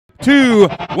2,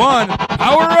 1,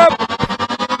 power up!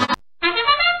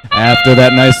 After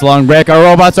that nice long break, our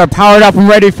robots are powered up and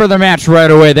ready for the match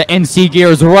right away. The NC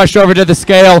Gears rush over to the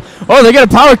scale. Oh, they get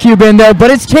a power cube in there,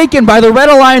 but it's taken by the Red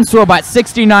Alliance robot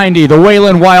 6090, the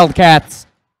Wayland Wildcats.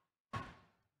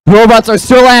 Robots are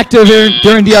still active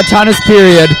during the autonomous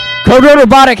period. Code Red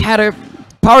Robotics had a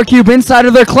power cube inside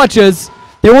of their clutches.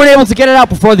 They weren't able to get it out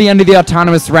before the end of the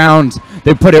autonomous round.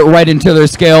 They put it right into their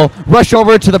scale, rush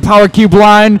over to the power cube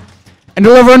line, and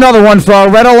deliver another one for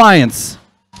our Red Alliance.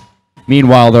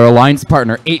 Meanwhile, their alliance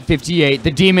partner, 858,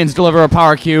 the Demons, deliver a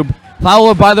power cube,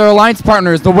 followed by their alliance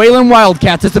partners, the Wayland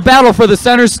Wildcats. It's a battle for the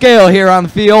center scale here on the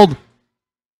field.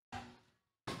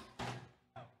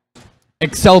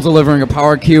 Excel delivering a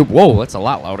power cube. Whoa, that's a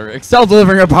lot louder. Excel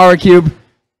delivering a power cube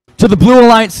to the Blue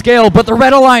Alliance scale, but the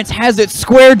Red Alliance has it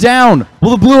squared down.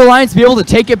 Will the Blue Alliance be able to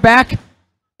take it back?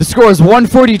 The score is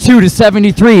 142 to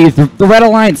 73. The Red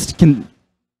Alliance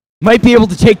might be able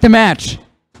to take the match.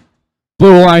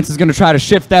 Blue Alliance is going to try to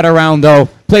shift that around, though,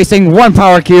 placing one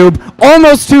power cube.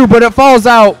 Almost two, but it falls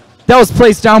out. That was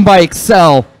placed down by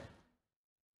Excel.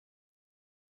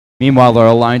 Meanwhile, their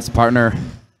alliance partner,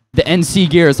 the NC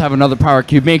Gears, have another power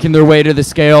cube, making their way to the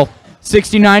scale.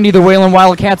 6090, the Wayland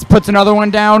Wildcats, puts another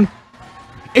one down.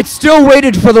 It's still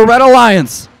weighted for the Red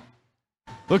Alliance.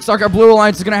 Looks like our Blue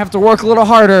Alliance is going to have to work a little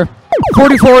harder.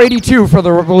 4482 for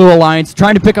the Blue Alliance,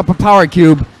 trying to pick up a power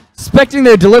cube, expecting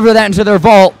to deliver that into their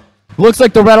vault. Looks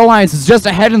like the Red Alliance is just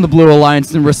ahead in the Blue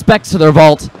Alliance in respect to their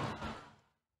vault.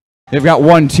 They've got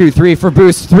 1, 2, 3 for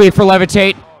boost, 3 for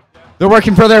levitate. They're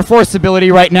working for their force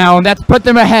ability right now, and that's put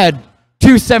them ahead.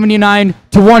 279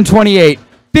 to 128.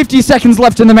 50 seconds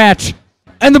left in the match.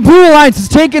 And the Blue Alliance has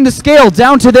taken the scale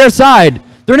down to their side.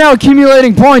 They're now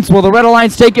accumulating points. Will the Red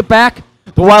Alliance take it back?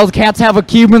 The Wildcats have a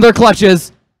cube in their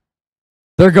clutches.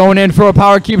 They're going in for a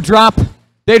power cube drop.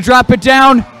 They drop it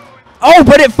down. Oh,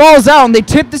 but it falls out, and they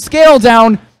tip the scale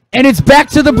down, and it's back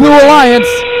to the Blue Alliance.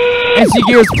 NC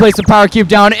Gears place a power cube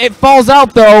down. It falls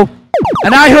out, though,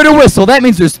 and I heard a whistle. That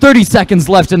means there's 30 seconds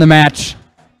left in the match.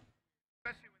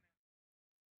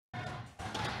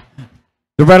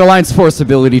 The Red Alliance force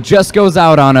ability just goes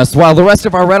out on us, while the rest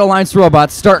of our Red Alliance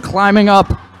robots start climbing up.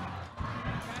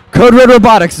 Code Red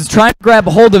Robotics is trying to grab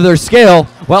a hold of their scale,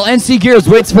 while NC Gears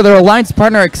waits for their alliance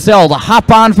partner Excel to hop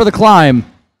on for the climb.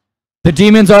 The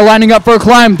Demons are lining up for a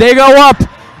climb. They go up.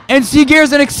 NC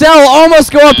Gears and Excel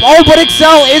almost go up. Oh, but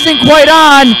Excel isn't quite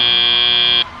on.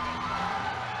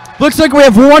 Looks like we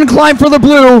have one climb for the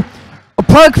Blue, a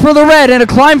park for the Red, and a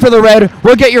climb for the Red.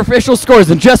 We'll get your official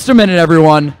scores in just a minute,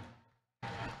 everyone.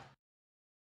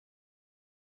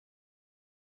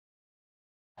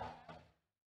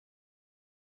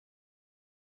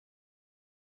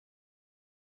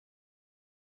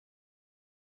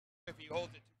 If he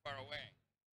holds it too far away.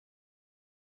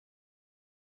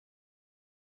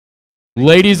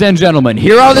 Ladies and gentlemen,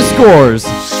 here are the scores.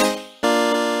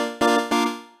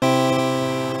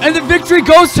 And the victory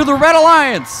goes to the Red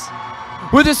Alliance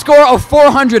with a score of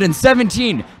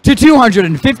 417 to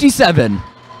 257.